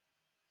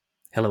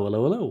Hello,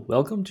 hello, hello.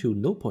 Welcome to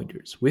No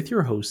Pointers with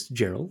your host,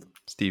 Gerald.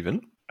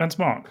 Stephen? And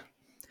Mark.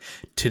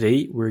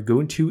 Today, we're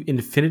going to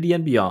infinity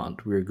and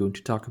beyond. We're going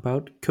to talk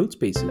about code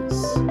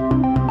spaces.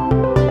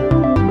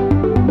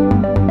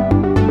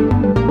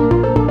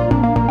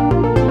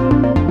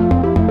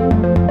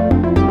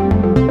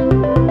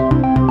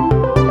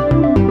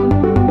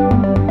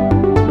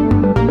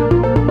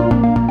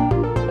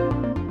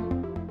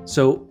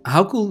 So,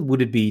 how cool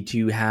would it be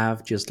to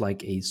have just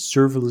like a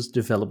serverless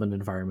development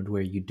environment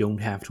where you don't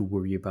have to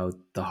worry about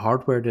the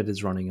hardware that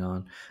it's running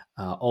on,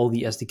 all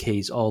the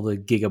SDKs, all the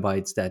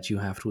gigabytes that you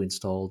have to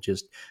install?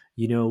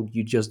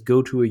 You just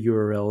go to a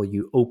URL,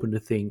 you open the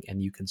thing,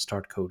 and you can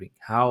start coding.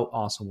 How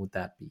awesome would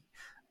that be?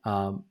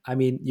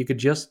 You could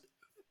just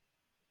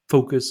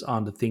focus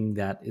on the thing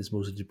that is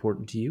most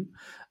important to you,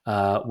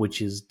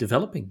 which is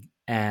developing.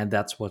 And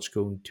that's what's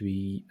going to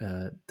be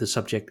the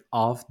subject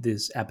of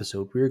this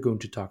episode. We're going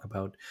to talk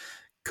about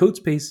code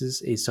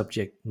spaces, a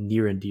subject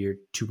near and dear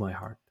to my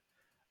heart.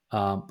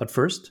 But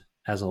first,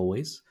 as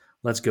always,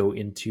 let's go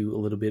into a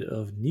little bit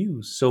of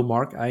news. So,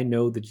 Mark, I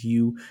know that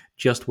you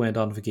just went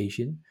on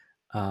vacation.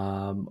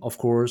 Of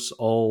course,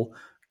 all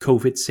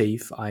COVID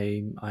safe.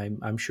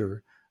 I'm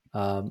sure.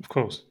 Of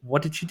course.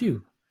 What did you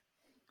do?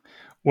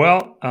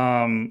 Well,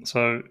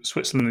 so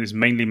Switzerland is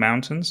mainly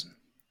mountains.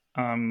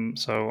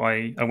 So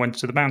I went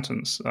to the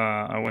mountains.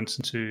 I went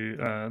into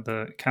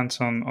the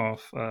canton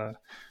of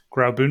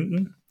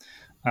Graubünden,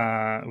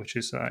 which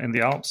is in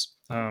the Alps.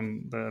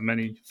 There are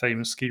many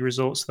famous ski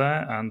resorts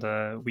there,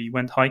 and we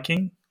went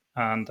hiking.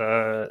 And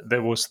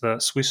there was the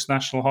Swiss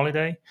national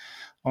holiday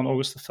on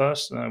August the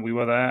 1st. We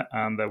were there,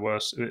 and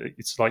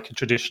it's like a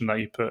tradition that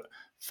you put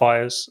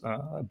fires,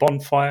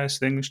 bonfires,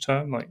 the English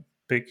term, like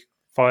big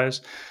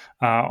fires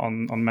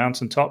on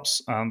mountain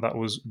tops, and that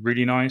was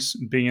really nice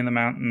being in the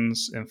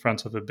mountains in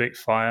front of a big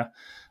fire.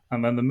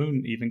 And then the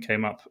moon even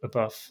came up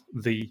above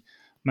the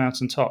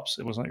mountain tops.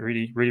 It was like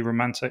really, really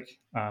romantic,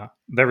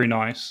 very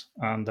nice.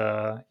 And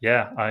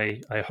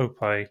I hope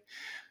I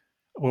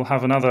will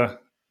have another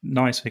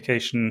nice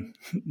vacation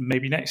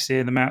maybe next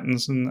year in the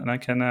mountains, and I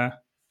can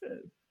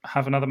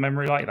have another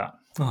memory like that.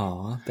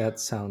 Oh, that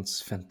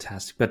sounds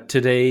fantastic. But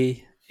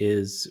today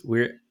is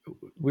we're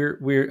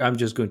I'm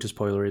just going to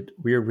spoiler it.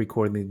 We're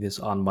recording this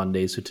on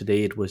Monday, so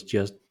today it was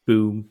just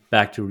boom,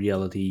 back to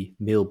reality,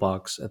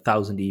 mailbox,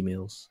 1,000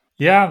 emails.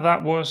 Yeah,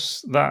 that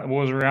was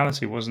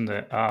reality, wasn't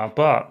it?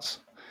 But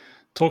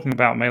talking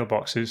about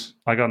mailboxes,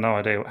 I got no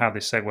idea how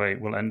this segue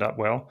will end up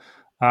well.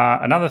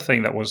 Another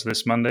thing that was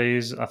this Monday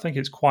is I think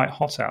it's quite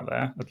hot out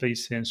there, at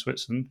least here in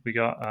Switzerland. We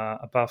got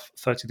above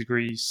 30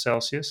 degrees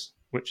Celsius,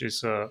 which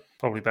is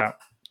probably about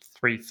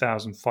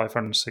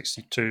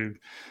 3,562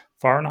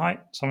 Fahrenheit,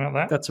 something like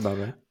that. That's about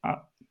right. Uh,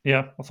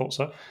 yeah, I thought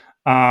so.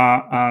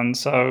 And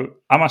so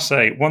I must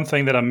say, one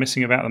thing that I'm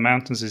missing about the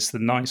mountains is the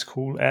nice,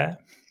 cool air.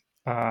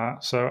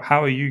 So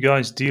how are you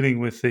guys dealing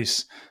with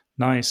this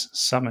nice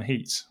summer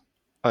heat?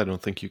 I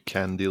don't think you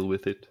can deal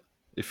with it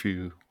if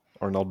you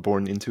are not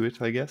born into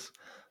it, I guess.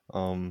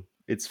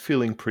 It's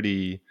feeling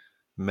pretty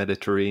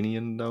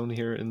Mediterranean down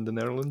here in the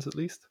Netherlands, at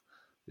least.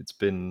 It's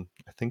been,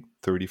 I think,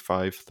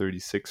 35,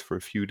 36 for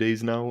a few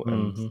days now,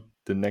 and Hmm.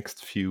 the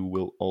next few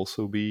will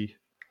also be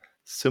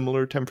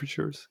similar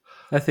temperatures.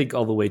 I think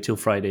all the way till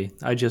Friday.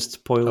 I just Oh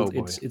spoiled.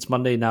 boy. It's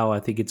Monday now. I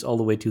think it's all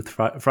the way to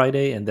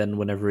Friday, and then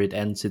whenever it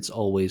ends, it's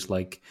always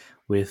like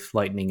with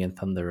lightning and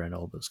thunder and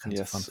all those kinds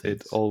of fun Yes, it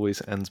things.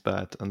 always ends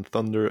bad. And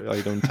thunder,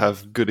 I don't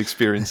have good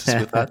experiences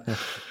with that.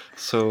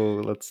 So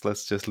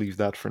let's just leave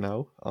that for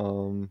now.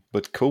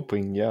 But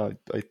coping, yeah,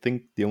 I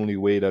think the only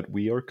way that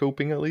we are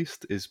coping at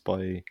least is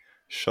by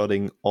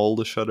shutting all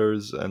the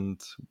shutters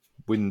and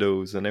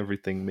windows and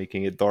everything,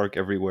 making it dark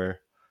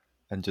everywhere,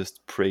 and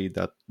just pray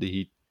that the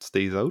heat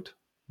stays out.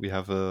 We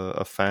have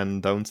a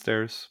fan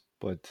downstairs,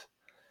 but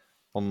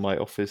on my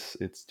office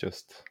it's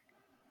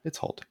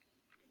hot.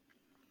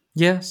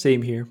 Yeah,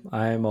 same here.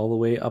 I'm all the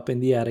way up in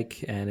the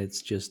attic and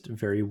it's just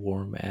very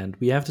warm and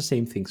we have the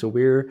same thing. So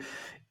we're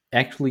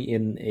actually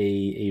in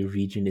a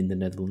region in the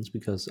Netherlands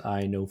because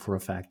I know for a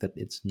fact that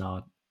it's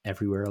not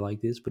everywhere like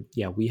this. But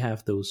yeah, we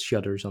have those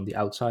shutters on the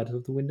outside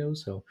of the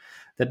windows. So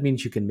that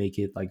means you can make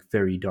it like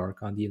very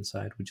dark on the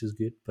inside, which is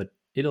good. But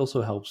it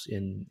also helps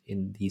in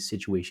these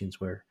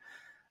situations where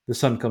the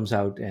sun comes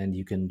out and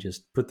you can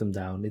just put them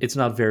down. It's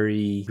not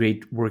very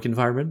great work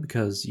environment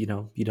because you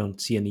don't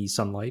see any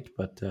sunlight,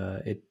 but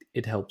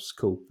it helps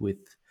cope with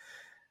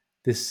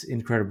this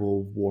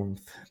incredible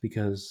warmth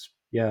because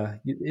yeah,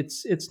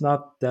 it's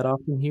not that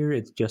often here.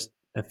 It's just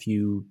a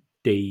few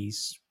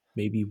days,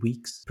 maybe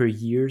weeks per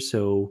year.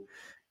 So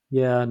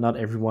yeah, not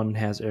everyone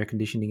has air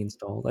conditioning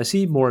installed. I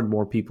see more and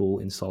more people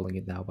installing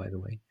it now, by the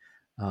way,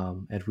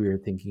 and we're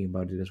thinking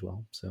about it as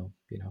well. So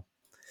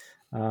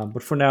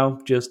but for now,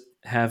 just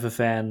have a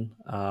fan,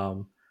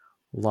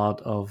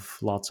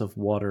 lots of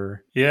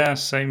water. Yeah,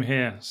 same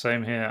here.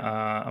 Same here.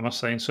 I must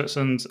say, in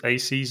Switzerland,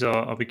 ACs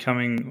are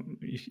becoming,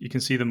 you can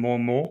see them more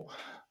and more.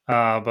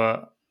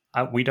 But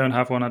we don't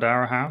have one at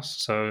our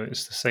house. So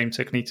it's the same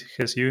technique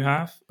as you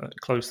have.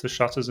 Close the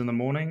shutters in the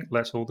morning,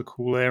 let all the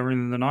cool air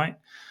in the night.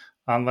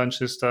 and then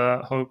just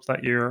hope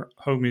that your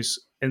home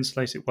is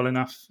insulated well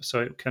enough so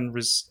it can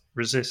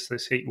resist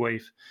this heat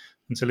wave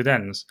until it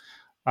ends.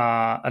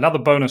 Another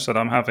bonus that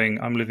I'm having,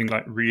 I'm living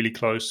like really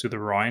close to the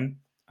Rhine,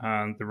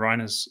 and the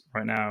Rhine is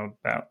right now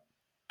about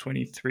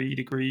 23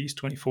 degrees,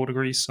 24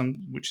 degrees,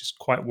 which is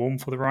quite warm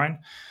for the Rhine,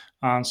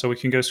 and so we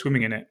can go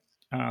swimming in it,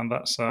 and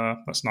that's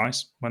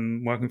nice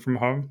when working from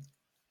home.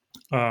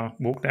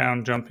 Walk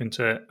down, jump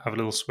into it, have a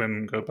little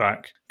swim, go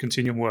back,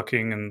 continue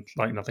working, and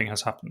like nothing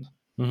has happened.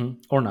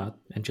 Or not,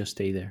 and just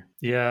stay there.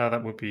 Yeah,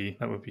 that would be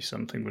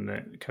something, wouldn't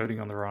it?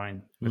 Coding on the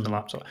Rhine with the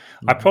laptop.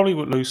 I Mm-hmm. probably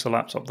would lose the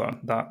laptop though.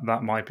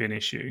 That might be an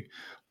issue.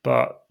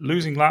 But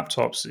losing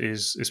laptops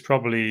is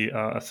probably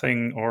a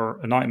thing or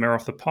a nightmare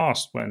of the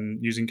past when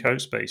using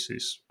code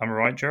spaces. Am I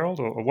right,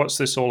 Gerald? Or what's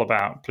this all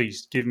about?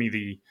 Please give me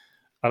the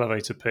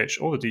elevator pitch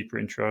or the deeper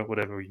intro,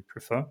 whatever you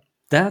prefer.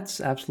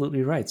 That's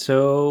absolutely right.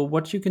 So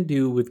what you can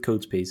do with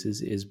code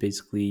spaces is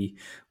basically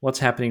what's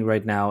happening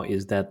right now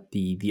is that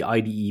the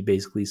IDE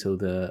basically, so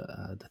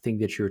the thing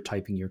that you're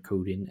typing your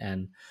code in,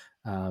 and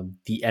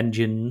the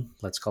engine,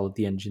 let's call it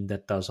the engine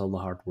that does all the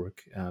hard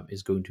work,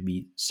 is going to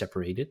be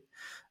separated,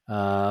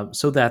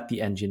 so that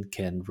the engine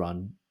can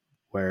run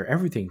where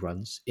everything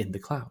runs in the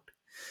cloud.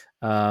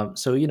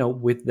 So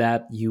with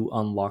that, you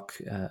unlock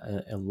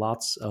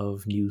lots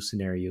of new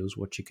scenarios.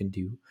 What you can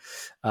do.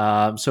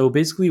 So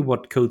basically,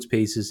 what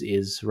CodeSpaces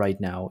is right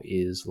now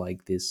is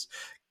like this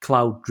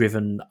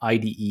cloud-driven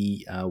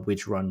IDE,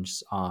 which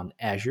runs on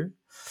Azure,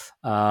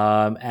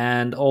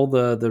 and all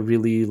the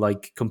really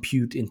like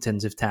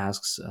compute-intensive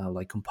tasks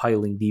like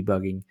compiling,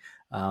 debugging,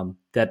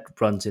 that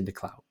runs in the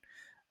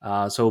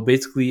cloud. So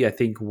basically, I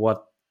think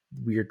what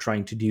we're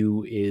trying to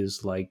do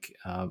is like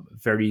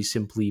very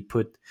simply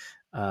put,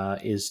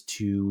 is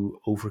to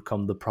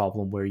overcome the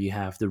problem where you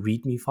have the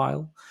README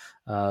file.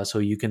 So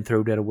you can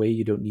throw that away.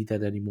 You don't need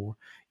that anymore.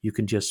 You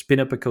can just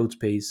spin up a code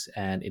space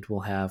and it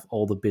will have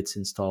all the bits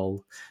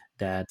installed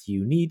that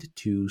you need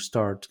to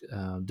start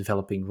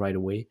developing right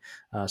away.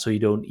 So you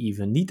don't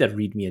even need that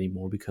README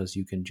anymore because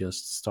you can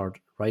just start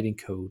writing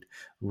code,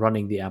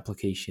 running the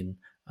application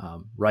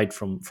right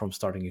from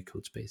starting a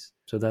code space.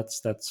 So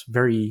that's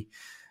very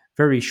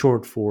very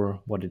short for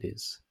what it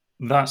is.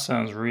 That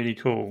sounds really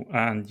cool.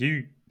 And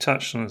you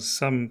touched on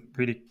some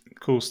really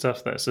cool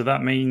stuff there. So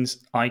that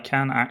means I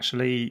can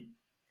actually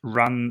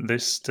run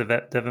this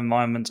dev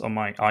environment on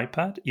my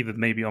iPad, either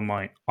maybe on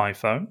my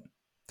iPhone.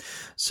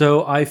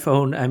 So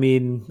iPhone, I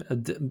mean,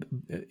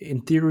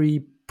 in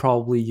theory,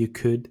 probably you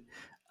could.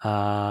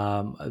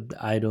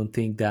 I don't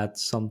think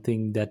that's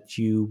something that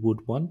you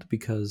would want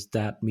because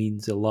that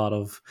means a lot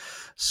of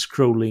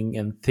scrolling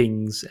and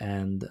things,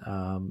 and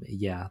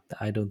yeah,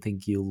 I don't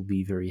think you'll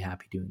be very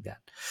happy doing that.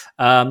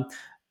 Um,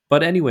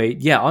 but anyway,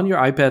 yeah, on your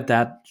iPad,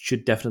 that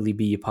should definitely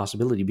be a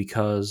possibility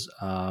because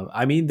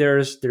I mean,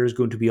 there's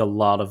going to be a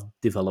lot of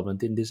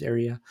development in this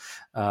area.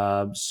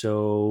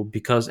 So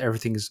because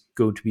everything is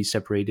going to be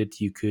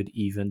separated, you could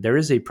even there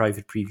is a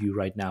private preview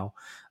right now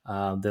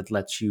that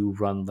lets you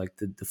run like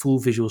the full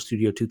Visual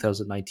Studio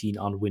 2019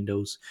 on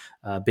Windows,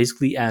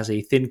 basically as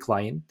a thin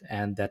client,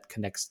 and that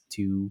connects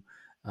to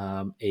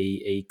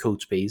a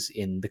code space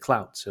in the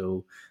cloud.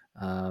 So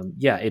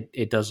yeah,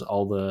 it does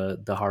all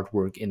the hard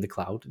work in the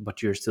cloud,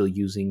 but you're still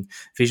using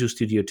Visual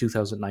Studio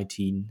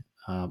 2019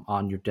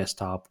 on your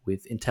desktop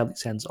with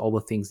IntelliSense. All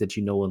the things that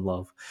you know and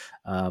love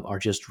are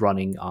just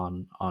running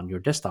on your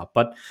desktop.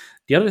 But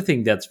the other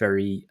thing that's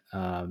very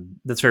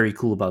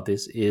cool about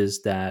this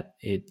is that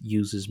it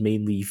uses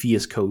mainly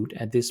VS Code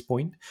at this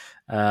point,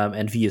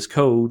 and VS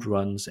Code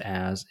runs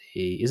as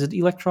is it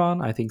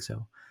Electron? I think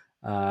so.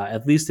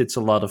 At least it's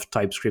a lot of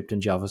TypeScript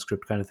and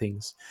JavaScript kind of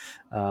things,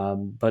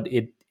 but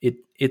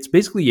it's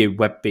basically a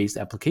web-based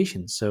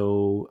application.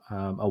 So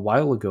a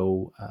while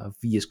ago,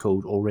 VS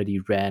Code already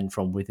ran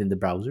from within the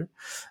browser,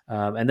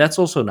 and that's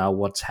also now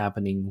what's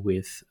happening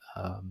with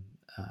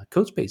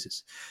code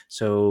spaces.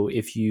 So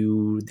if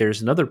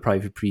there's another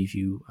private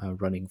preview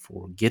running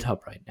for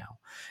GitHub right now,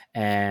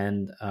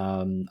 and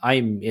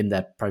I'm in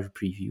that private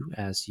preview,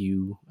 as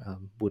you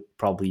would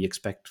probably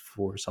expect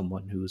for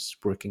someone who's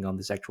working on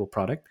this actual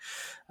product.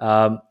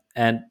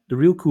 And the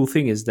real cool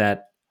thing is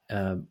that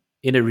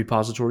in a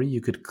repository, you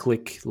could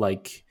click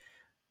like,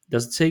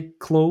 does it say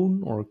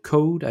clone or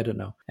code? I don't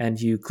know. And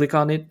you click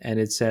on it and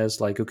it says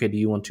like, okay, do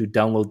you want to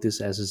download this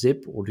as a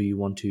zip, or do you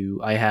want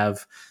to, I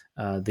have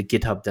the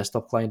GitHub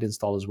desktop client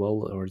installed as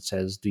well, or it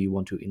says, do you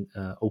want to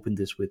open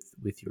this with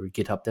your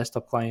GitHub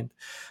desktop client?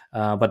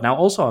 But now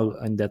also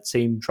in that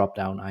same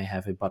dropdown, I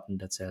have a button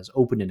that says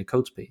open in a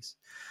code space.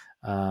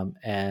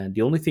 And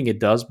the only thing it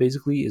does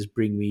basically is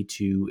bring me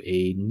to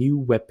a new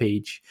web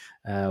page,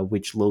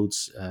 which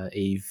loads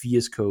a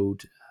VS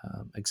Code,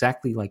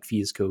 exactly like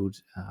VS Code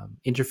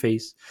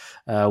interface,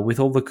 with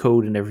all the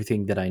code and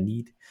everything that I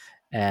need.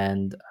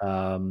 And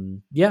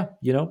yeah,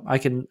 I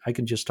can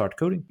just start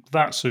coding.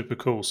 That's super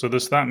cool. So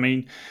does that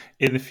mean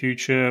in the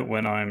future,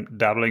 when I'm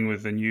dabbling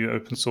with a new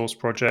open source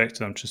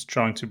project, I'm just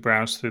trying to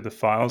browse through the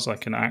files, I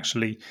can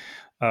actually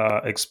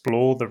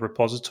explore the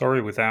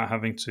repository without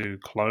having to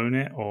clone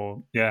it?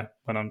 Or yeah,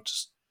 when I'm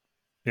just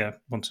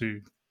want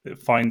to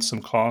find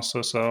some class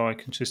or so, I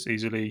can just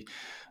easily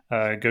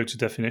go to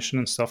definition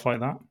and stuff like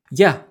that.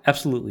 Yeah,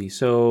 absolutely.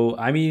 So,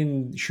 I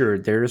mean, sure,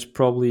 there's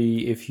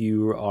probably, if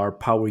you are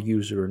power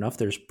user enough,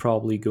 there's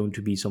probably going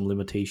to be some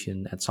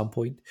limitation at some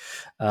point.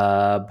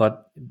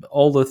 But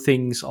all the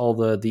things, all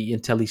the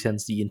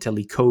IntelliSense, the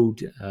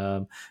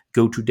IntelliCode,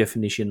 go to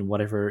definition,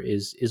 whatever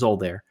is all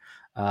there.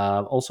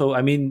 Also,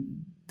 I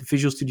mean, the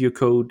Visual Studio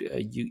Code,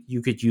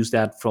 you could use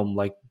that from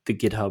like the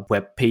GitHub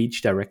web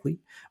page directly,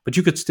 but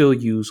you could still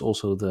use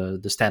also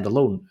the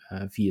standalone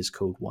VS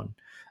Code one.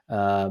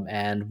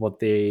 And what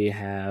they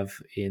have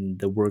in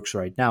the works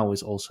right now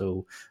is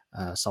also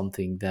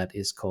something that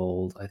is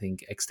called, I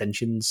think,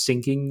 extension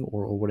syncing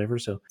or whatever.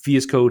 So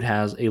VS Code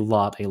has a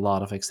lot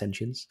of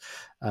extensions,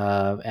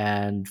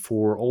 and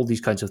for all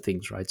these kinds of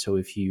things, right? So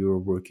if you're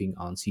working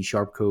on C#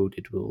 code,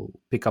 it will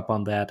pick up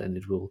on that, and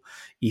it will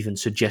even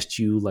suggest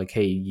you like,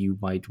 hey, you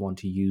might want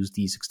to use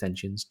these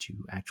extensions to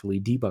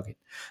actually debug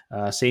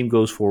it. Same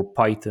goes for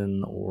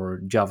Python or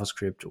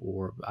JavaScript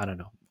or I don't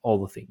know, all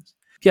the things.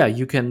 Yeah,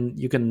 you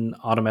can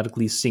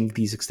automatically sync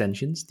these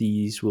extensions.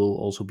 These will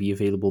also be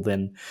available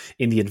then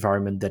in the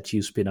environment that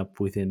you spin up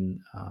within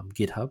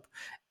GitHub,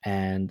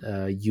 and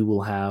you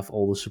will have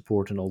all the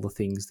support and all the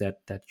things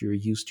that you're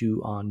used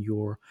to on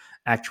your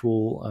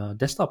actual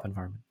desktop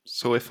environment.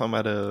 So if I'm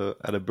at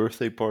a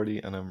birthday party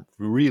and I'm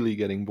really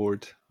getting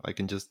bored, I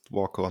can just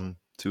walk on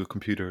to a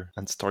computer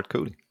and start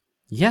coding.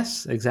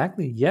 Yes,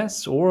 exactly.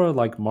 Yes, or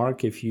like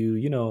Mark, if you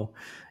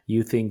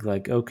think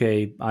like,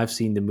 okay, I've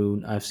seen the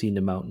moon, I've seen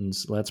the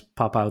mountains. Let's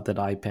pop out that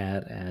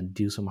iPad and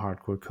do some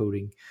hardcore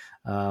coding,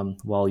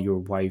 while your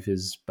wife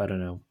is, I don't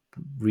know,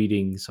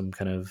 reading some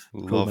kind of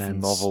Love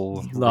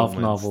novel, love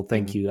romance novel.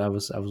 Thank thing. you. I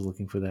was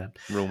looking for that.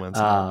 Romance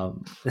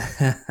novel.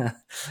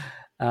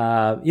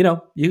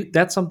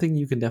 That's something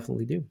you can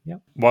definitely do. Yeah.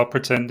 While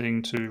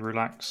pretending to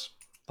relax.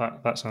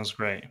 That sounds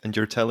great. And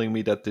you're telling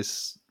me that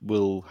this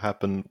will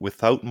happen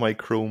without my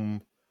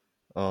Chrome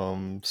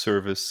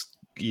service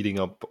eating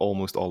up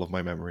almost all of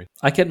my memory.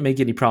 I can't make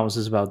any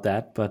promises about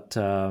that, but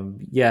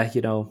yeah,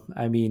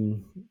 I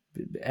mean,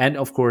 and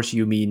of course,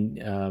 you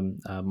mean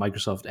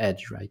Microsoft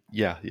Edge, right?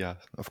 Yeah,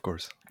 of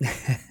course.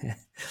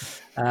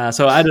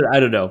 So I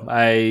don't know.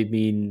 I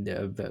mean,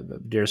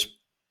 there's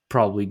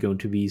probably going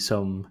to be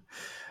some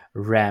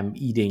RAM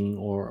eating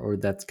or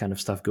that kind of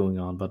stuff going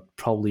on, but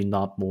probably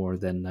not more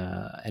than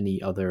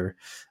any other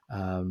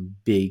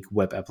big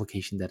web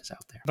application that is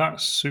out there.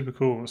 That's super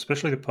cool,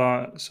 especially the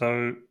part.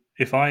 So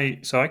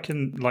I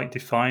can like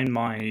define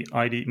my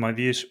ID, my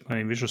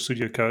Visual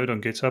Studio Code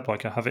on GitHub.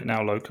 Like I have it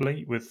now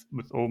locally with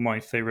all my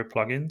favorite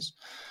plugins.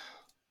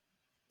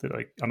 Did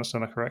I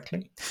understand that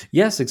correctly?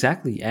 Yes,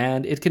 exactly.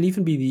 And it can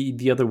even be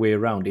the other way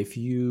around. If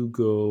you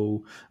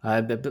go,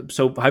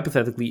 so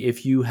hypothetically,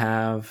 if you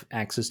have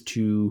access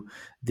to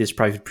this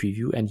private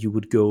preview and you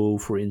would go,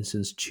 for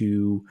instance,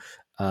 to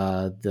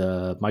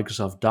the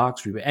Microsoft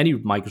Docs, any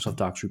Microsoft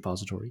Docs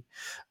repository,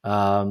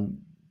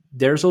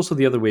 there's also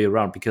the other way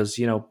around because,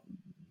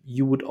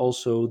 you would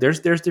also, there's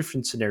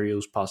different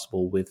scenarios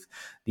possible with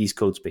these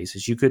code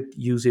spaces. You could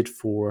use it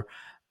for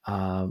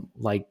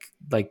like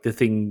the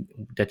thing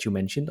that you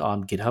mentioned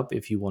on GitHub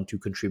if you want to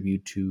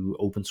contribute to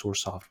open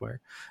source software,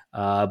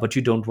 but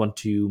you don't want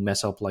to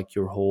mess up like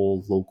your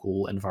whole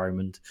local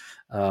environment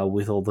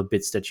with all the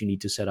bits that you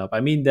need to set up.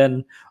 I mean,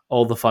 then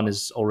all the fun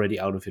is already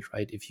out of it,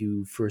 right? If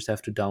you first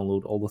have to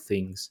download all the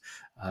things,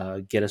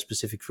 get a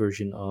specific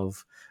version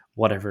of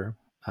whatever,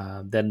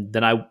 then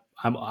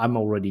I'm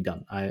already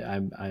done.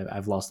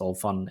 I've lost all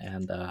fun,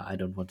 and I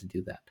don't want to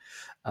do that.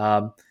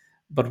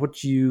 But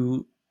what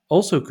you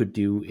also could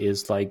do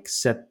is like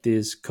set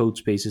this code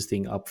spaces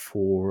thing up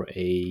for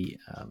a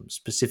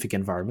specific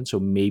environment. So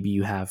maybe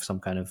you have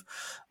some kind of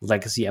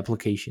legacy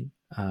application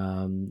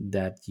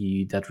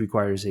that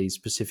requires a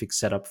specific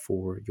setup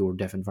for your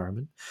dev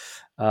environment.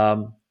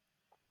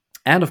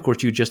 And of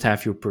course, you just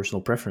have your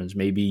personal preference.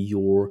 Maybe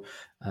your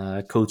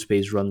code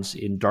space runs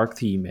in dark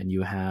theme, and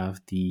you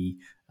have the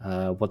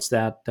what's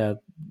that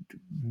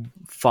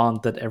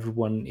font that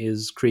everyone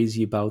is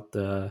crazy about,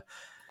 the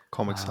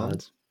Comic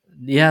Sans?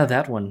 Yeah,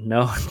 that one.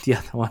 No, the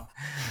other one.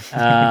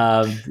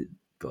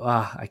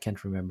 I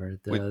can't remember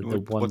the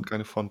one. What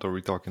kind of font are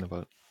we talking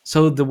about?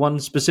 So the one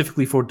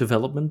specifically for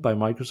development by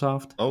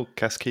Microsoft. Oh,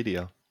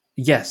 Cascadia.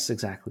 Yes,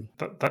 exactly.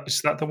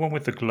 Is that the one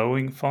with the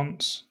glowing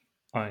fonts?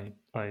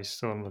 I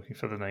still am looking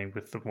for the name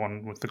with the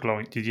one with the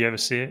glowing. Did you ever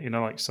see it?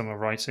 Like some are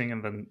writing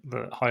and then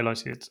the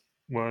highlighted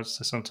words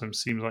sometimes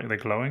seem like they're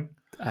glowing.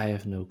 I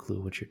have no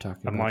clue what you're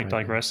talking about. Am I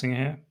digressing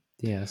here?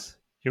 Yes.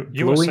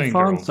 You were saying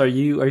fonts? Are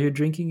you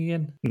drinking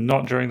again?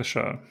 Not during the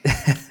show.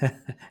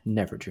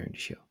 Never during the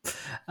show.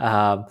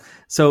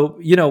 So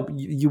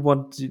you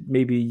want to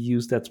maybe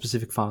use that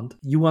specific font.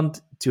 You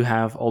want to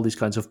have all these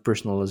kinds of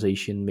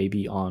personalization,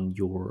 maybe on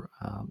your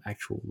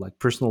actual like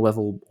personal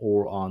level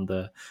or on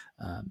the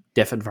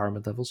dev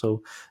environment level.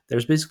 So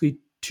there's basically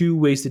two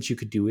ways that you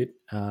could do it.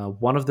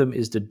 One of them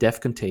is the def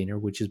container,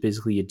 which is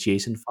basically a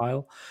JSON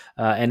file.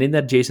 And in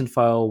that JSON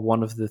file,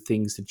 one of the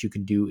things that you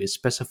can do is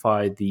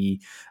specify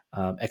the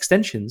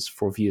extensions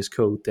for VS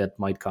Code that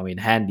might come in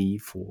handy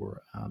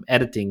for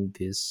editing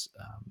this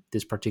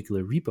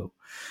particular repo.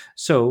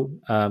 So,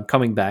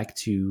 coming back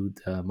to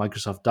the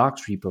Microsoft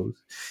Docs repos,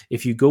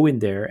 if you go in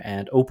there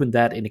and open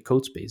that in a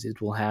code space,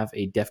 it will have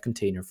a def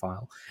container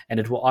file, and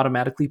it will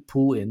automatically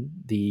pull in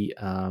the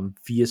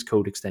VS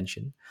Code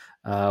extension,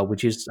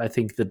 which is, I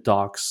think, the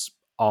Docs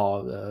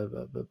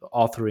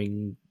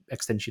authoring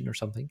extension or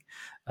something,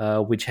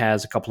 which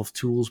has a couple of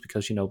tools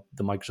because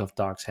the Microsoft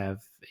Docs have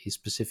a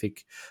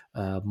specific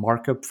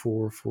markup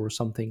for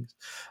some things.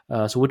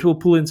 So it will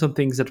pull in some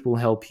things that will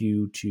help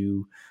you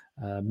to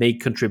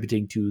make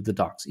contributing to the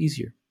docs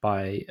easier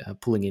by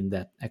pulling in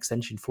that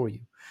extension for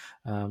you.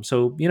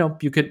 So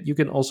you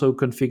can also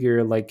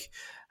configure like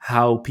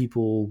how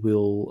people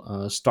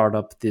will start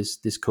up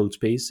this code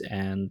space,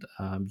 and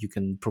you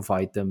can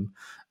provide them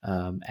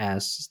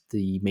as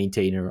the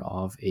maintainer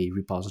of a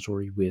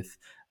repository with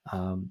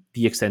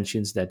the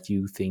extensions that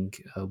you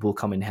think will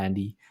come in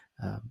handy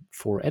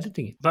for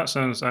editing it. That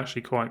sounds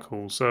actually quite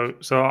cool. So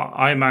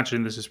I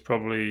imagine this is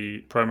probably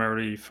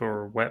primarily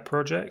for web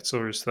projects,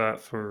 or is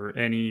that for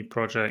any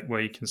project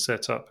where you can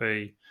set up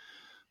a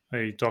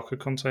Docker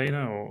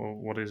container, or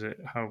what is it?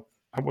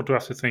 What do I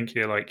have to think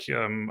here? Like,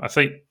 I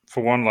think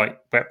for one, like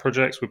web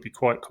projects would be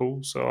quite cool.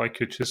 So I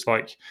could just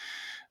like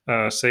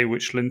say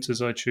which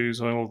linters I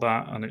choose and all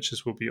that, and it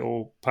just will be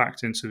all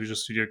packed into Visual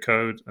Studio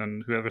Code,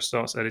 and whoever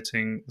starts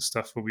editing the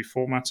stuff will be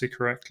formatted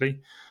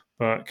correctly.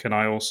 But can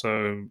I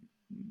also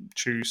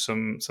choose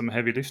some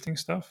heavy lifting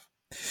stuff?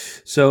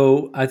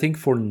 So I think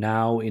for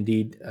now,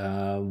 indeed,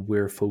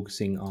 we're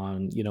focusing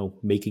on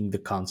making the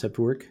concept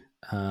work.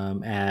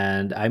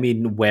 And I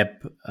mean,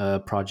 web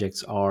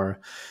projects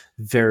are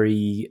a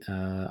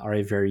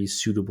very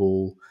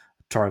suitable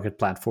target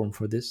platform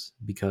for this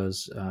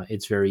because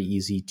it's very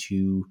easy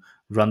to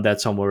run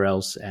that somewhere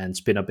else and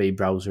spin up a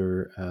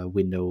browser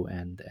window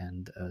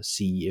and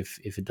see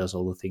if it does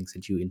all the things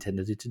that you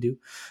intended it to do.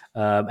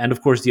 And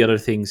of course, the other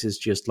things is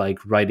just like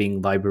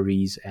writing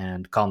libraries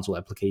and console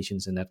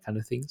applications and that kind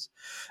of things.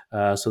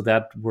 So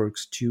that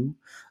works too.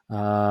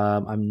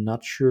 I'm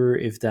not sure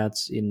if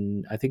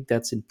I think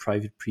that's in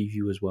private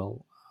preview as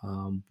well,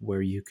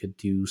 where you could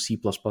do C++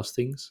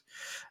 things.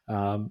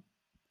 Um,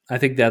 I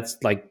think that's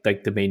like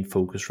the main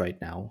focus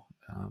right now.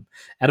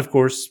 And of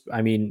course,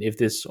 I mean, if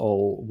this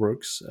all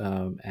works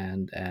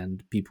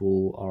and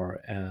people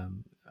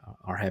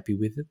are happy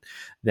with it,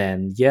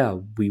 then yeah,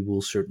 we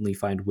will certainly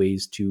find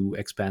ways to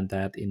expand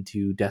that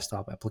into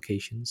desktop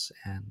applications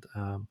and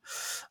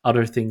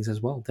other things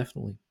as well.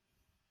 Definitely.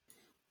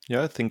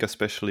 Yeah, I think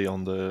especially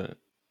on the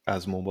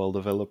as mobile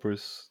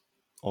developers,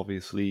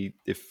 obviously,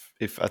 if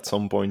at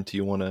some point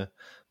you want to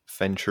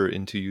venture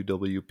into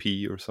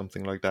UWP or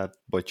something like that,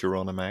 but you're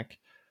on a Mac,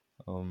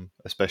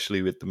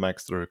 especially with the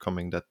Macs that are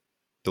coming that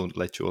don't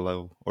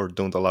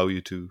allow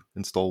you to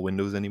install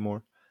Windows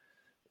anymore,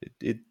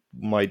 it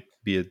might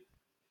be a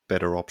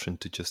better option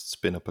to just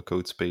spin up a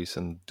code space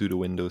and do the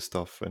Windows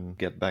stuff and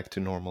get back to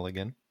normal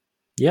again.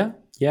 Yeah,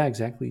 yeah,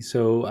 exactly.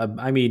 So,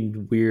 I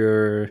mean,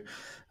 we're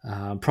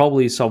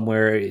probably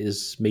somewhere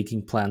is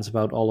making plans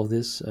about all of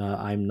this.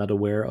 I'm not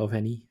aware of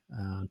any.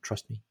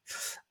 Trust me.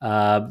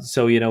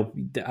 So,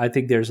 I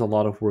think there's a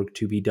lot of work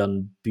to be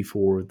done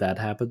before that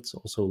happens.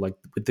 Also, like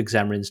with the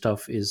Xamarin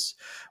stuff,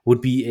 would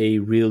be a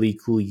really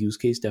cool use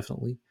case,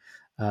 definitely.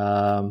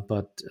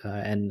 But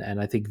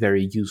and I think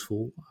very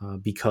useful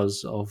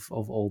because of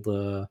all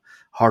the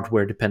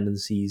hardware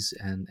dependencies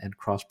and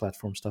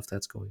cross-platform stuff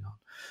that's going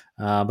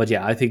on. But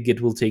yeah, I think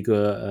it will take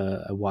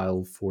a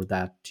while for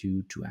that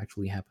to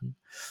actually happen.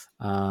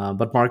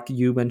 But Mark,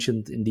 you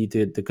mentioned indeed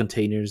the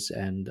containers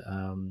and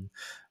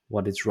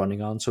what it's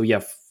running on. So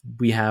yeah,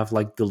 we have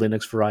like the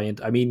Linux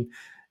variant. I mean,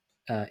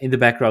 in the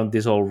background,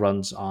 this all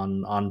runs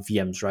on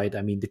VMs, right?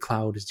 I mean, the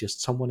cloud is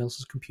just someone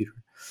else's computer.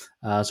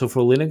 So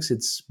for Linux,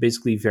 it's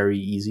basically very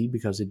easy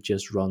because it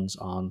just runs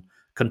on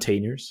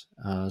containers.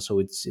 So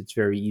it's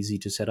very easy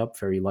to set up,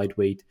 very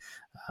lightweight,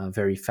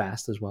 very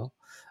fast as well.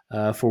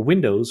 For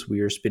Windows,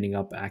 we are spinning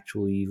up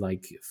actually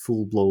like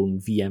full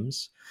blown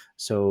VMs.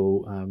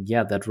 So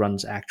yeah, that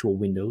runs actual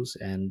Windows,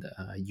 and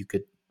you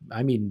could.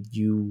 I mean,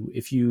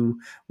 if you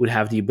would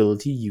have the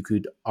ability, you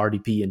could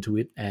RDP into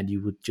it, and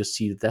you would just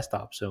see the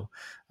desktop. So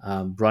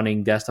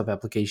running desktop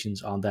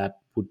applications on that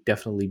would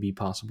definitely be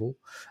possible.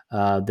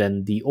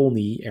 Then the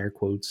only air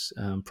quotes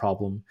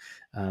problem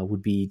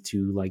would be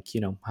to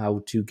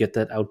how to get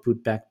that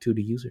output back to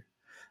the user.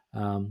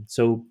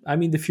 So, I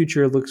mean, the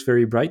future looks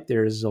very bright.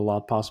 There is a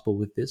lot possible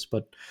with this,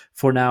 but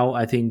for now,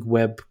 I think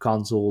web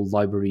console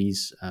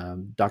libraries,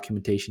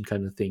 documentation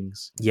kind of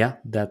things. Yeah,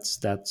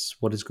 that's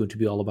what it's going to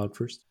be all about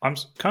first. I'm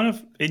kind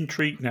of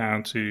intrigued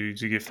now to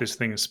give this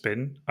thing a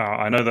spin.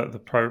 I know that the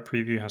pro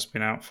preview has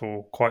been out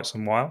for quite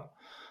some while,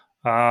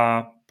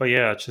 but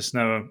yeah, I just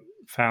never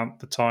found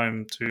the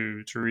time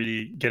to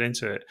really get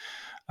into it.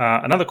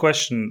 Another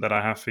question that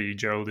I have for you,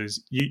 Gerald,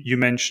 is you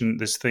mentioned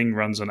this thing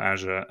runs on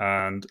Azure,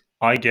 and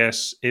I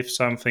guess if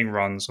something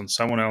runs on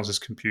someone else's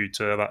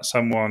computer, that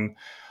someone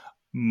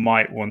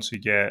might want to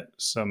get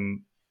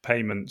some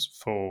payment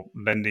for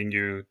lending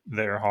you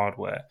their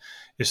hardware.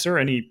 Is there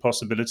any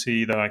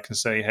possibility that I can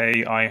say,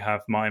 hey, I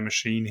have my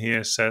machine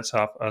here set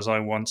up as I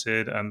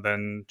wanted, and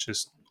then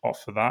just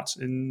offer that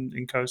in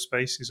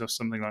CodeSpaces or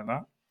something like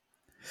that?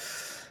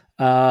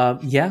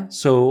 Yeah,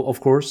 so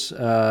of course,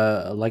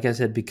 like I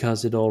said,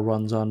 because it all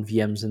runs on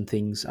VMs and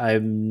things,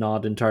 I'm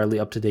not entirely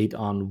up to date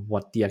on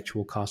what the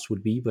actual cost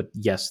would be, but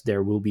yes,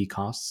 there will be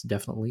costs,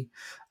 definitely.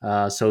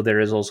 So there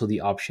is also the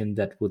option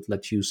that would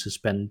let you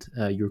suspend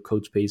your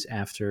code space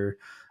after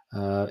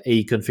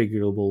a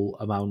configurable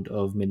amount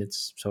of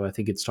minutes. So I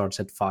think it starts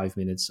at 5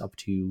 minutes up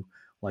to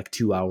like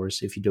 2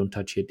 hours. If you don't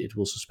touch it, it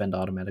will suspend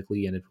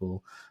automatically and it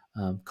will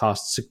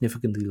cost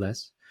significantly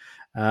less.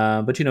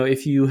 But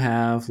if you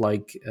have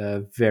like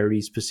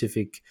very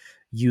specific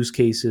use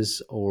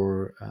cases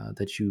or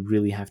that you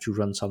really have to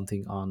run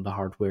something on the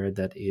hardware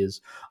that is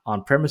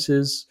on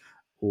premises,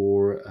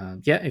 or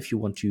yeah, if you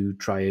want to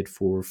try it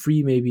for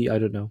free, maybe, I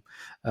don't know,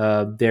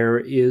 there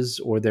is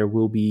or there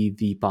will be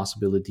the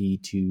possibility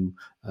to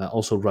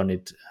also run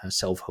it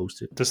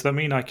self-hosted. Does that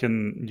mean I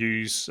can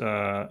use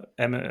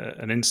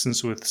an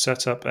instance with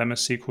setup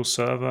MS SQL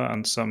Server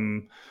and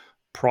some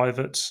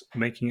private,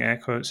 making air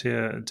quotes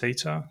here,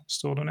 data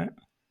stored on it?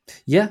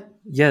 Yeah,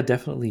 yeah,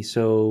 definitely.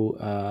 So,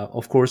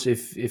 of course,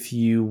 if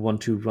you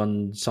want to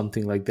run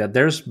something like that,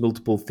 there's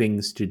multiple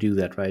things to do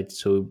that, right?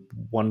 So,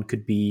 one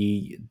could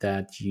be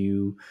that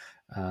you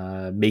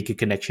make a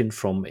connection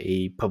from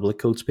a public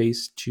code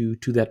space to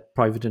that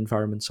private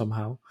environment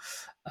somehow,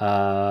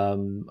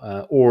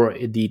 or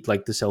indeed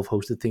like the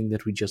self-hosted thing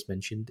that we just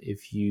mentioned.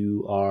 If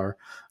you are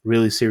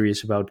really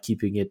serious about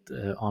keeping it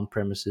on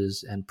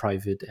premises and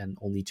private and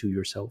only to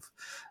yourself,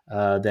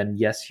 then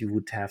yes, you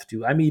would have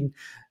to. I mean,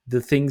 the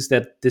things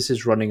that this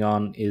is running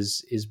on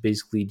is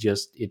basically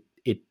just it.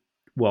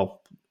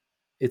 Well,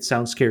 it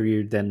sounds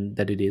scarier than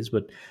that it is,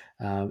 but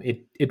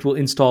it will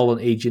install an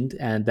agent,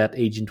 and that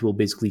agent will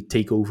basically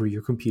take over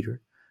your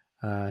computer.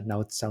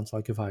 Now it sounds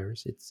like a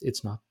virus.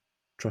 It's not.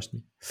 Trust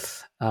me.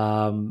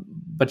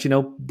 But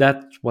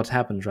that's what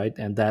happens, right?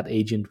 And that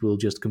agent will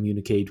just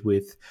communicate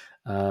with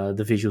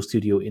the Visual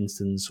Studio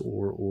instance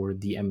or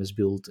the MS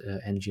Build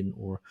engine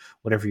or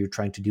whatever you're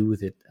trying to do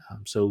with it.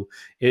 So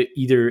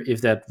either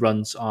if that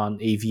runs on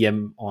a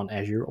VM on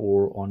Azure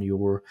or on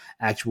your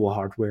actual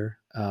hardware,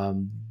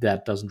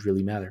 that doesn't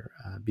really matter.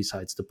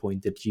 Besides the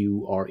point that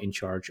you are in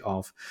charge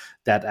of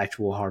that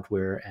actual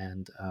hardware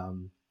and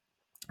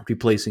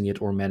replacing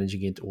it or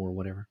managing it or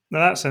whatever. Now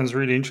that sounds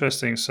really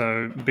interesting.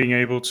 So being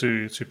able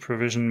to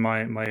provision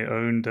my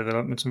own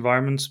development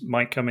environment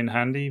might come in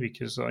handy,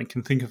 because I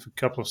can think of a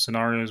couple of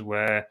scenarios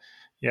where,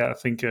 yeah, I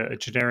think a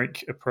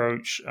generic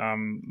approach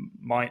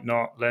might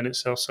not lend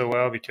itself so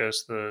well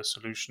because the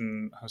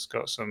solution has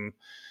got some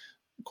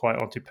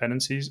quite odd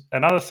dependencies.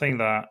 Another thing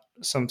that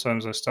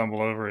sometimes I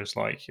stumble over is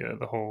like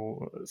the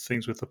whole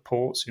things with the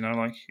ports,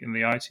 like in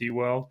the IT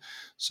world.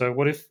 So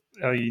what if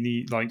you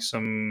need like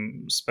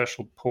some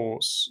special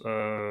ports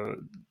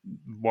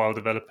while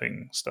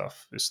developing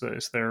stuff?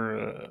 Is there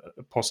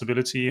a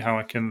possibility how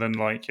I can then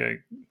like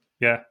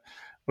yeah,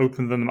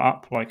 open them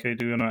up like I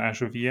do on an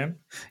Azure VM?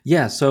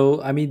 Yeah,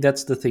 so I mean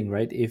that's the thing,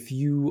 right? If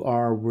you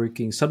are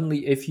working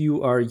suddenly, if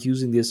you are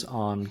using this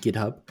on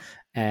GitHub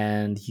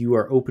and you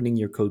are opening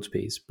your code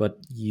space, but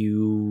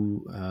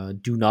you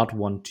do not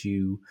want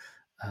to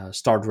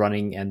start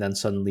running, and then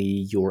suddenly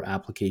your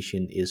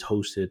application is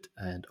hosted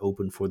and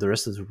open for the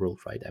rest of the world,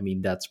 right? I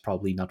mean that's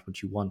probably not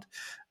what you want,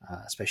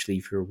 especially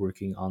if you're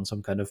working on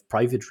some kind of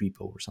private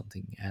repo or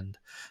something, and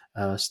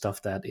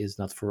stuff that is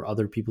not for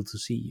other people to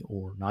see,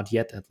 or not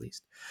yet at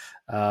least.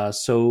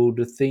 So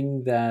the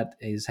thing that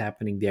is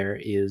happening there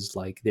is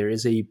like there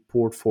is a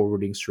port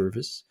forwarding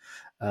service.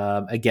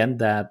 Again,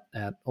 that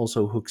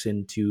also hooks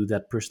into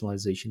that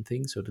personalization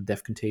thing. So the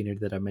dev container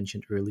that I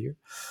mentioned earlier.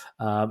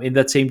 In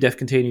that same dev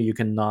container, you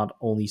can not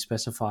only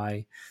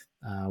specify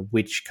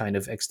which kind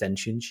of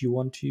extensions you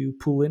want to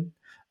pull in,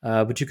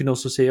 but you can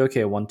also say,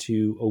 okay, I want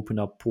to open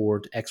up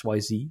port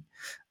XYZ.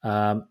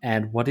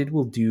 And what it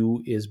will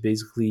do is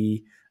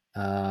basically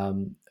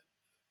um,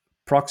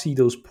 proxy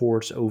those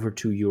ports over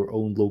to your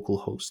own local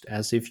host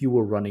as if you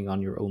were running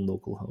on your own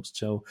local host.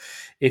 So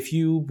if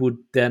you would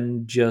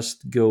then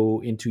just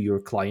go into your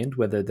client,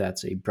 whether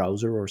that's a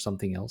browser or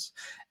something else,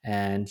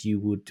 and you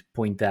would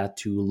point that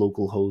to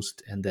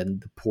localhost and then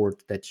the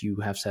port that you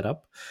have set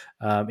up,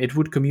 it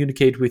would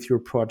communicate with your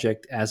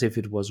project as if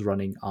it was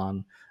running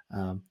on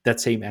that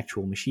same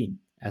actual machine,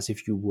 as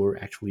if you were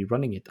actually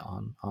running it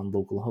on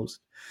localhost.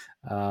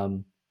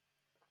 Um,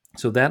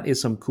 so that is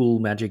some cool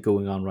magic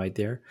going on right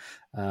there.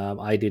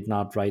 I did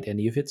not write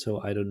any of it, so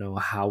I don't know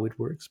how it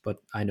works, but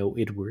I know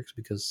it works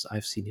because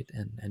I've seen it,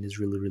 and it's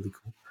really, really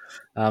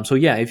cool. So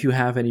yeah, if you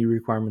have any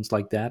requirements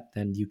like that,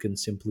 then you can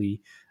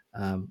simply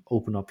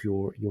open up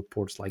your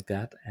ports like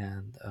that,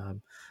 and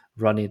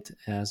run it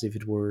as if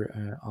it were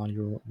on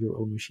your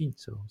own machine.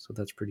 So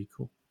that's pretty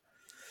cool.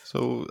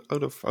 So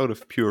out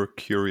of pure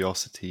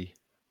curiosity,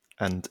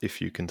 and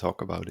if you can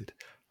talk about it,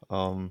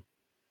 um,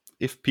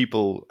 if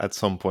people at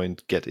some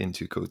point get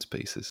into code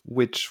spaces,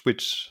 which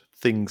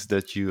things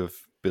that you have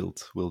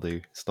built will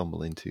they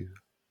stumble into?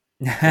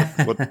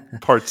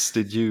 What parts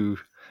did you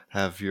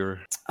have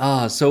your?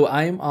 So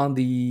I'm on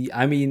the.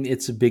 I mean,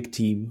 it's a big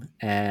team,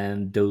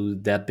 and though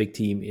that big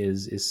team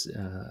is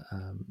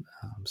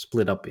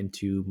split up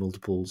into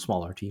multiple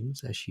smaller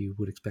teams, as you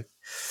would expect.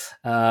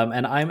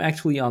 And I'm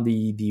actually on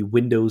the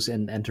Windows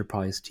and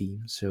Enterprise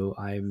team, so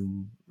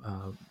I'm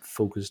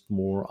focused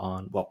more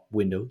on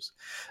Windows,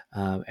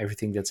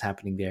 everything that's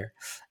happening there,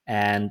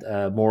 and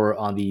more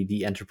on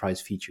the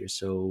Enterprise features,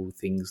 so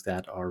things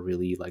that are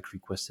really like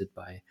requested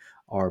by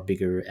our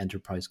bigger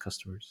enterprise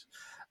customers.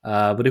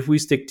 But if we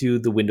stick to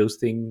the Windows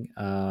thing,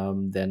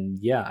 then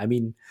yeah, I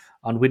mean,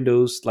 on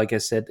Windows, like I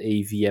said,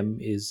 a VM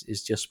is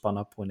just spun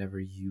up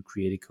whenever you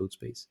create a code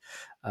space.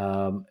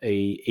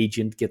 A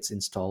agent gets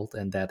installed,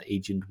 and that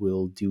agent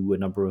will do a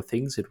number of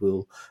things. It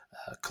will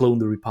clone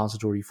the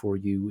repository for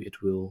you.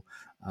 It will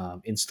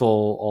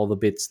install all the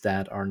bits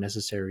that are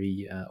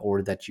necessary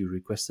or that you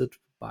requested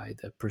by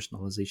the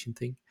personalization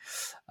thing.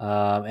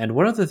 And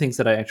one of the things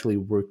that I actually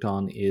worked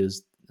on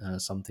is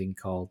something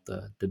called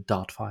the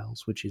dot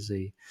files, which is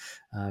a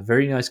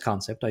very nice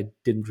concept. I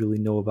didn't really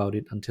know about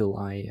it until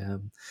I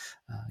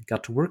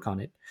got to work on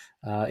it.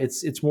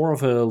 It's more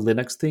of a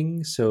Linux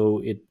thing,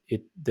 so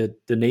the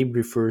name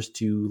refers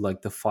to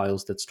like the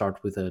files that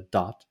start with a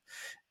dot,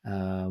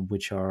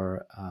 which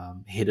are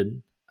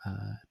hidden.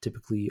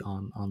 Typically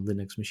on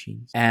Linux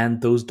machines,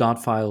 and those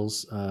dot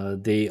files,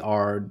 they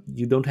are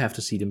you don't have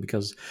to see them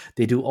because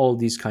they do all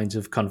these kinds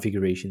of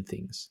configuration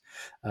things.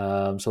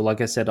 So, like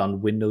I said,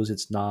 on Windows,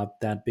 it's not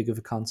that big of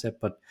a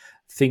concept, but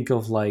think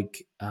of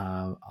like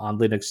on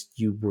Linux,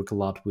 you work a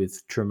lot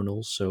with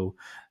terminals. So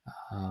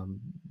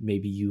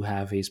maybe you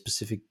have a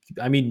specific,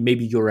 I mean,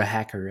 maybe you're a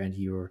hacker and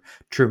your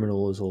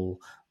terminal is all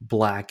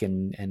black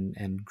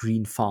and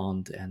green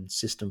font and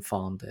system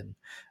font, and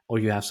or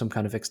you have some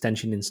kind of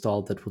extension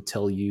installed that will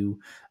tell you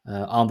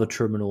on the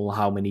terminal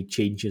how many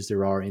changes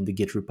there are in the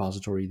Git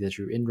repository that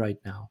you're in right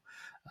now.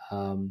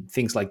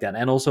 Things like that.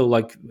 And also,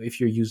 like if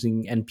you're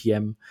using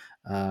npm,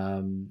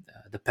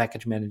 the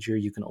package manager,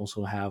 you can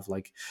also have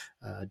like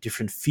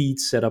different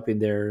feeds set up in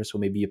there, so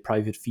maybe a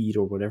private feed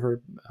or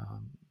whatever,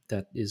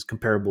 that is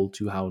comparable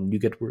to how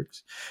NuGet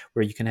works,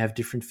 where you can have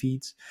different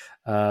feeds.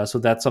 So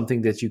that's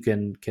something that you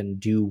can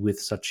do with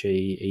such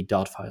a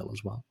dot file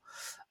as well.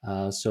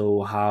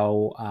 So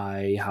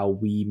how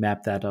we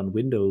map that on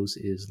Windows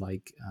is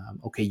like,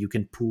 okay, you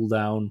can pull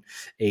down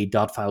a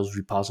dot files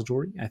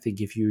repository. I think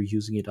if you're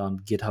using it on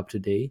GitHub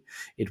today,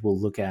 it will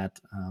look at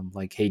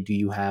like, hey, do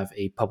you have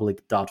a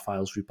public dot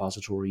files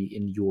repository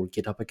in your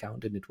GitHub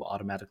account, and it will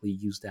automatically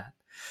use that.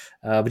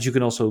 But you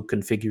can also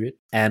configure it,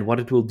 and what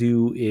it will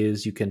do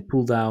is you can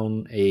pull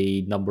down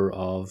a number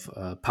of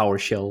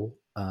PowerShell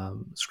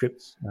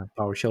scripts.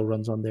 PowerShell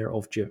runs on there,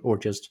 or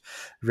just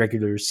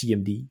regular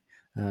CMD,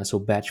 so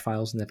batch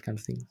files and that kind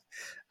of thing.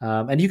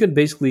 And you can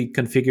basically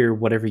configure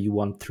whatever you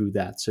want through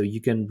that. So you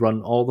can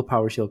run all the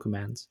PowerShell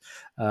commands.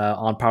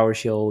 On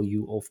PowerShell,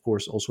 you of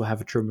course also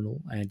have a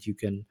terminal, and you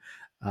can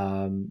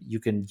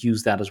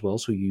use that as well.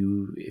 So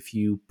if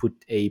you put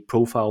a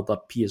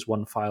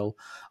profile.ps1 file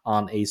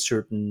on a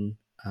certain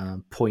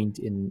point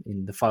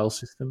in the file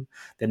system,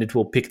 then it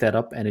will pick that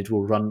up and it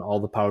will run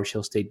all the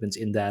PowerShell statements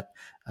in that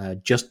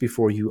just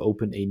before you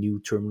open a new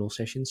terminal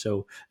session.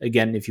 So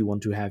again, if you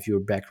want to have your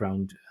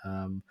background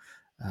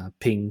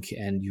pink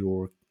and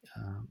your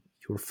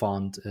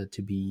font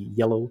to be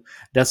yellow,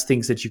 that's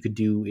things that you could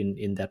do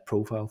in that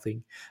profile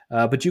thing.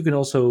 But you can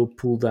also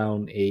pull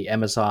down a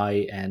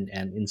MSI and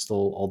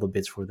install all the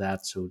bits for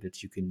that, so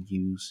that you can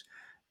use,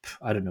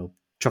 I don't know,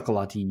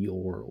 Chocolatey,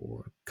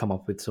 or come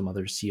up with some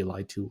other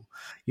CLI tool.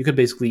 You can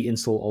basically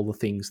install all the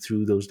things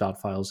through those dot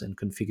files and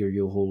configure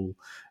your whole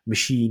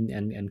machine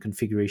and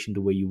configuration the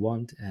way you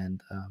want,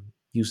 and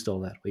use it all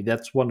that way.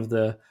 That's one of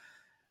the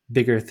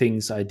bigger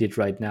things I did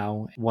right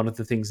now. One of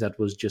the things that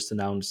was just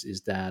announced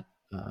is that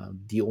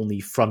the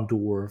only front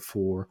door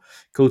for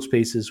code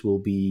spaces will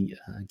be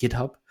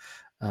GitHub.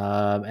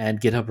 And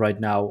GitHub right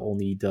now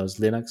only does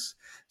Linux.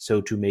 So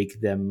to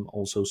make them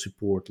also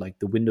support like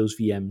the Windows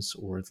VMs,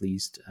 or at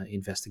least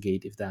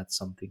investigate if that's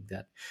something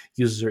that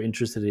users are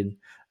interested in,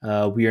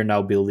 we are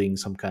now building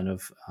some kind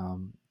of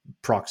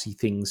proxy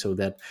thing, so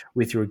that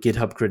with your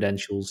GitHub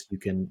credentials, you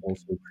can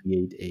also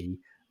create a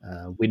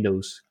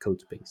Windows code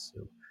space.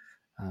 So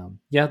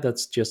yeah,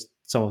 that's just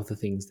some of the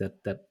things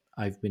that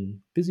I've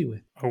been busy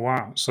with. Oh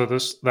wow! So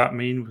does that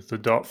mean with the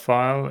dot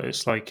file,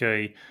 it's like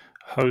a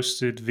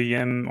hosted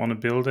VM on a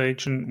build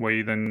agent where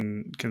you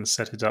then can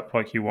set it up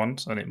like you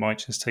want, and it might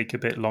just take a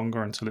bit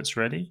longer until it's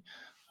ready?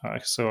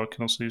 So I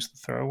can also use the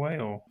throwaway,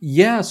 or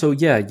Yeah, so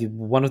yeah,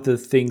 one of the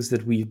things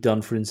that we've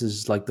done, for instance,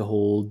 is like the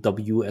whole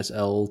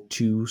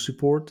WSL2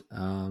 support.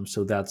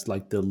 So that's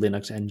like the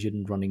Linux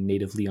engine running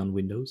natively on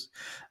Windows.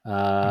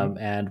 Mhm.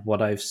 And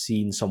what I've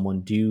seen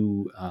someone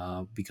do,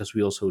 because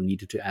we also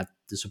needed to add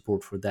the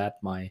support for that,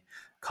 my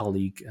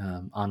colleague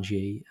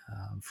Anjay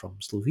from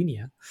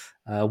Slovenia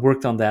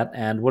worked on that.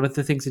 And one of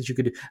the things that you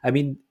could do, I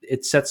mean,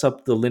 it sets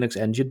up the Linux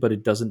engine, but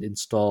it doesn't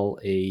install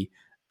a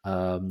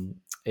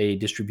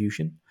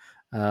distribution.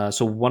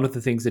 So one of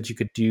the things that you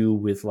could do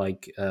with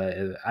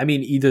I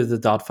mean, either the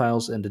dot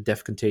files and the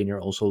def container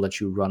also let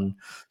you run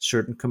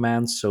certain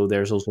commands. So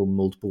there's also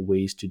multiple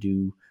ways to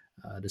do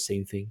the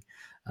same thing.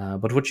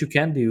 But what you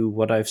can do,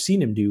 what I've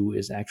seen him do,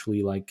 is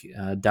actually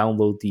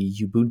download the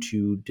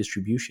Ubuntu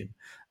distribution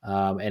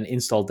and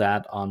install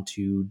that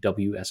onto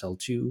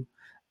WSL2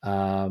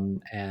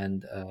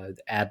 and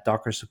add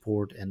Docker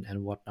support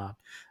and whatnot.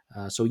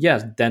 So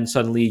yes, then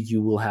suddenly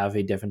you will have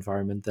a dev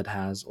environment that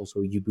has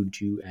also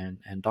Ubuntu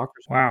and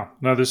Docker. Wow,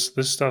 no, this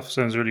stuff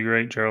sounds really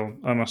great, Gerald.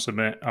 I must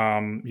admit,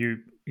 you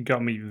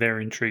got me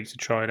very intrigued to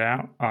try it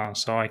out.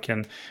 So I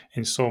can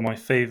install my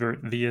favorite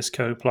VS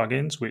Code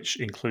plugins, which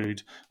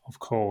include, of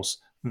course,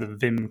 the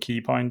Vim key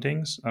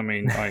bindings. I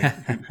mean,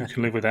 who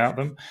can live without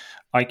them?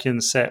 I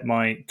can set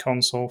my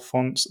console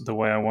fonts the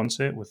way I want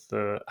it with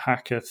the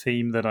Hacker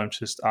theme that I'm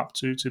just up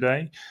to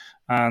today.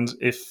 And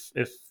if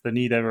the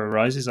need ever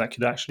arises, I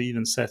could actually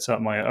even set up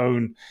my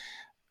own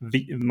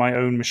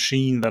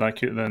machine that I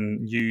could then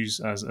use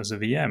as a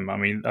VM. I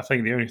mean, I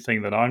think the only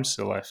thing that I'm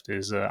still left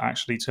is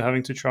actually to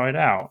having to try it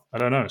out. I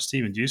don't know,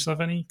 Stephen. Do you still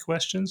have any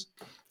questions?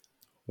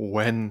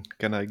 When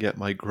can I get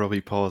my grubby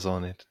paws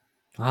on it?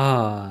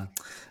 Ah,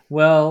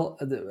 well,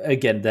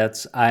 again,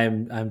 that's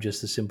I'm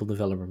just a simple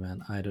developer,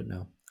 man. I don't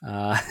know.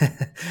 Uh,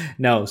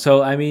 no,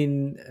 so I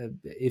mean,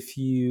 if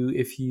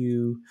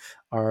you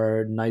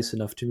are nice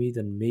enough to me,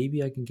 then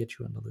maybe I can get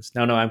you on the list.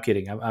 No, I'm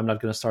kidding. I'm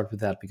not going to start with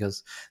that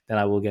because then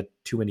I will get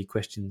too many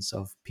questions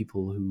of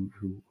people who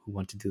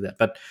want to do that.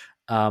 But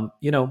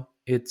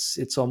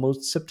it's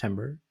almost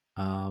September.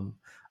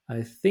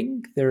 I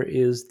think there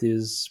is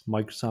this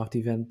Microsoft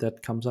event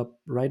that comes up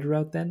right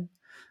around then.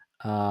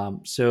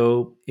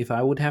 So if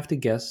I would have to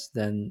guess,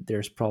 then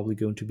there's probably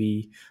going to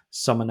be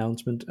some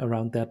announcement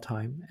around that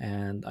time,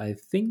 and I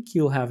think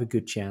you'll have a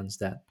good chance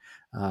that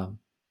um,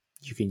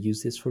 you can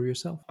use this for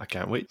yourself. I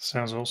can't wait.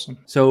 Sounds awesome.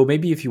 So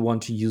maybe if you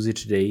want to use it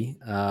today,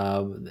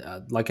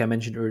 like I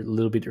mentioned a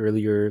little bit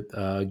earlier,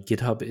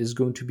 GitHub is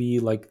going to be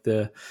like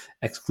the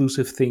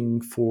exclusive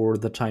thing for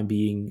the time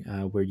being,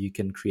 where you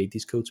can create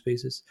these code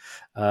spaces.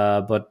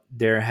 But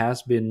there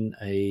has been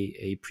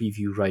a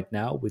preview right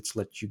now, which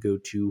lets you go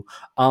to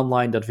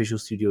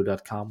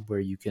online.visualstudio.com,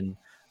 where you can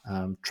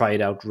try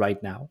it out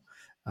right now.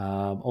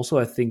 Also,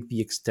 I think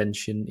the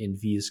extension in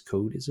VS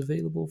Code is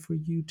available for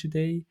you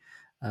today.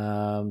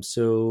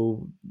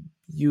 So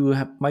you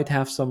might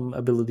have some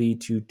ability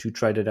to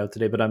try that out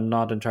today, but I'm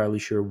not entirely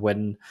sure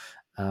when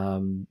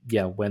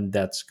when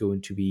that's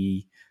going to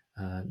be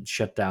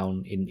shut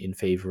down in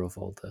favor of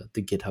all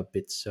the GitHub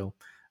bits. So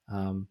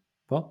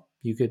well,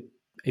 you could,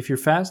 if you're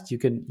fast, you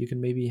can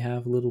maybe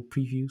have a little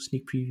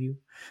sneak preview,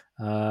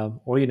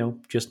 or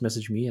just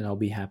message me and I'll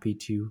be happy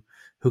to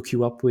hook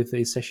you up with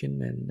a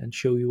session and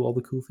show you all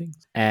the cool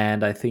things.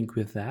 And I think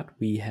with that,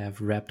 we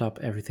have wrapped up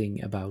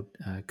everything about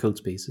code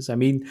spaces. I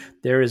mean,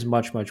 there is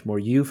much, much more.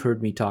 You've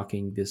heard me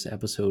talking this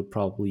episode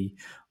probably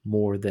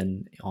more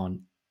than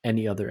on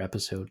any other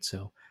episode.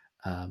 So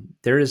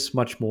there is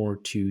much more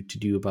to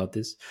do about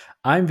this.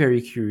 I'm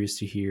very curious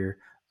to hear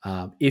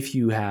if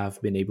you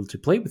have been able to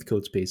play with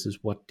code spaces.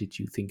 What did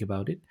you think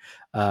about it?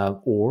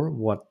 Or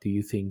what do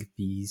you think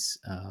these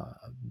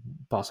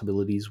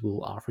possibilities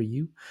will offer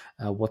you?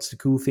 What's the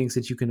cool things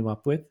that you can come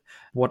up with?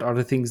 What are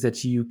the things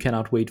that you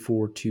cannot wait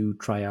for to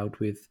try out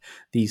with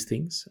these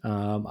things?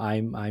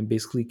 I'm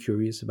basically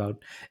curious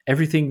about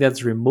everything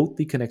that's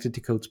remotely connected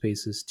to code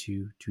spaces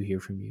to hear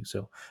from you.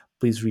 So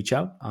please reach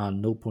out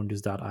on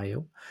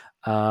nullpointers.io.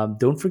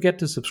 Don't forget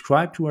to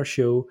subscribe to our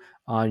show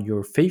on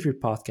your favorite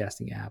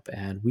podcasting app.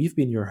 And we've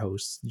been your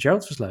hosts,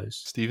 Gerald Versluis,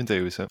 Stephen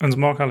Davis. And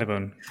Mark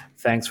Allibone.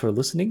 Thanks for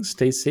listening.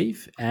 Stay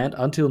safe. And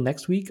until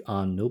next week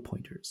on No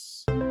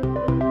Pointers.